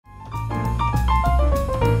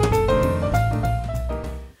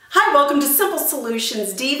welcome to Simple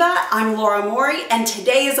Solutions Diva. I'm Laura Mori, and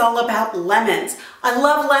today is all about lemons. I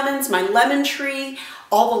love lemons, my lemon tree.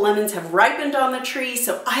 All the lemons have ripened on the tree,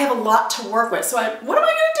 so I have a lot to work with. So what am I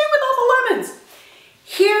going to do with all the lemons?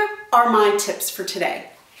 Here are my tips for today.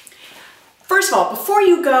 First of all, before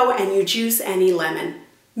you go and you juice any lemon,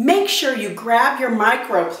 make sure you grab your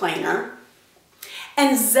microplaner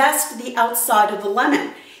and zest the outside of the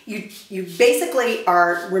lemon. You basically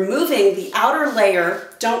are removing the outer layer.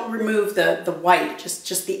 Don't remove the white,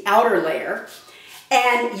 just the outer layer.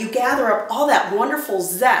 And you gather up all that wonderful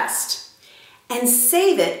zest and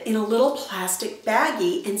save it in a little plastic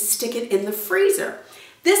baggie and stick it in the freezer.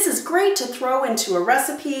 This is great to throw into a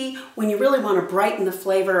recipe when you really want to brighten the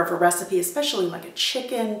flavor of a recipe, especially like a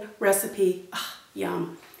chicken recipe. Ah,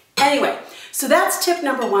 yum. Anyway, so that's tip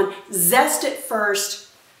number one. Zest it first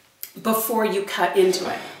before you cut into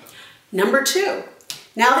it. Number two,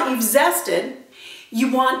 now that you've zested,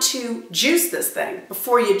 you want to juice this thing.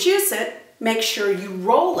 Before you juice it, make sure you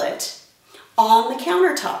roll it on the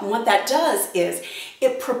countertop. And what that does is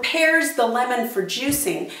it prepares the lemon for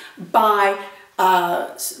juicing by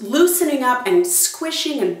loosening up and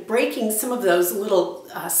squishing and breaking some of those little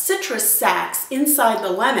citrus sacs inside the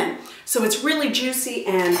lemon. So it's really juicy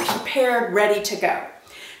and prepared, ready to go.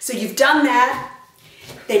 So you've done that.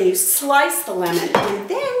 Then you slice the lemon and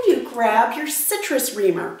then you grab your citrus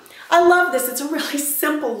reamer. I love this. It's a really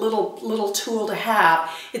simple little tool to have.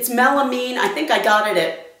 It's melamine. I think I got it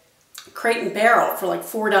at Crate & Barrel for like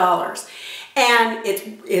 $4. And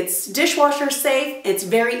it's dishwasher safe. It's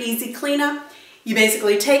very easy cleanup. You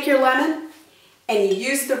basically take your lemon and you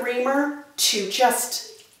use the reamer to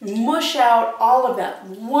just mush out all of that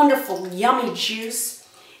wonderful, yummy juice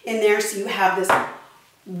in there. So you have this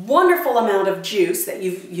wonderful amount of juice that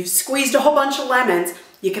you've squeezed a whole bunch of lemons.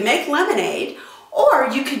 You can make lemonade, or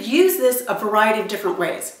you could use this a variety of different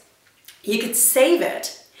ways. You could save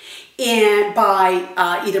it by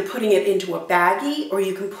either putting it into a baggie, or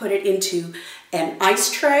you can put it into an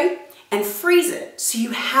ice tray and freeze it. So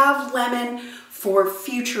you have lemon for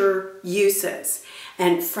future uses.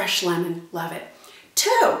 And fresh lemon, love it.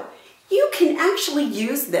 Two, you can actually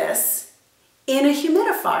use this in a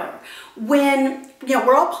humidifier. When,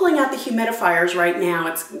 we're all pulling out the humidifiers right now.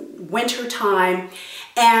 It's winter time,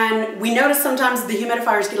 and we notice sometimes the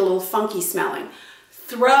humidifiers get a little funky smelling.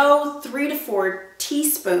 Throw 3 to 4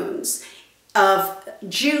 teaspoons of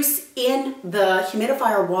juice in the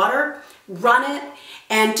humidifier water, run it,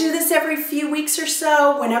 and do this every few weeks or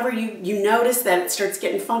so. Whenever you notice that it starts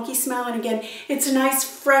getting funky smelling again, it's a nice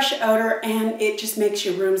fresh odor, and it just makes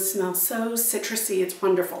your room smell so citrusy. It's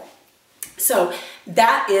wonderful. So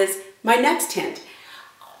that is my next hint.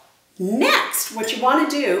 Next, what you want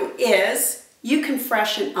to do is you can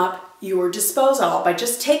freshen up your disposal by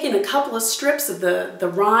just taking a couple of strips of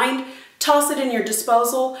the rind, toss it in your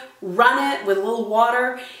disposal, run it with a little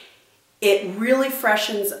water. It really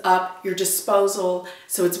freshens up your disposal,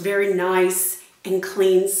 so it's very nice and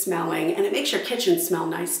clean smelling, and it makes your kitchen smell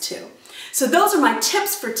nice too. So those are my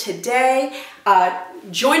tips for today.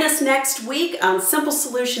 Join us next week on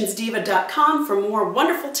SimpleSolutionsDiva.com for more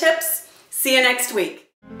wonderful tips. See you next week.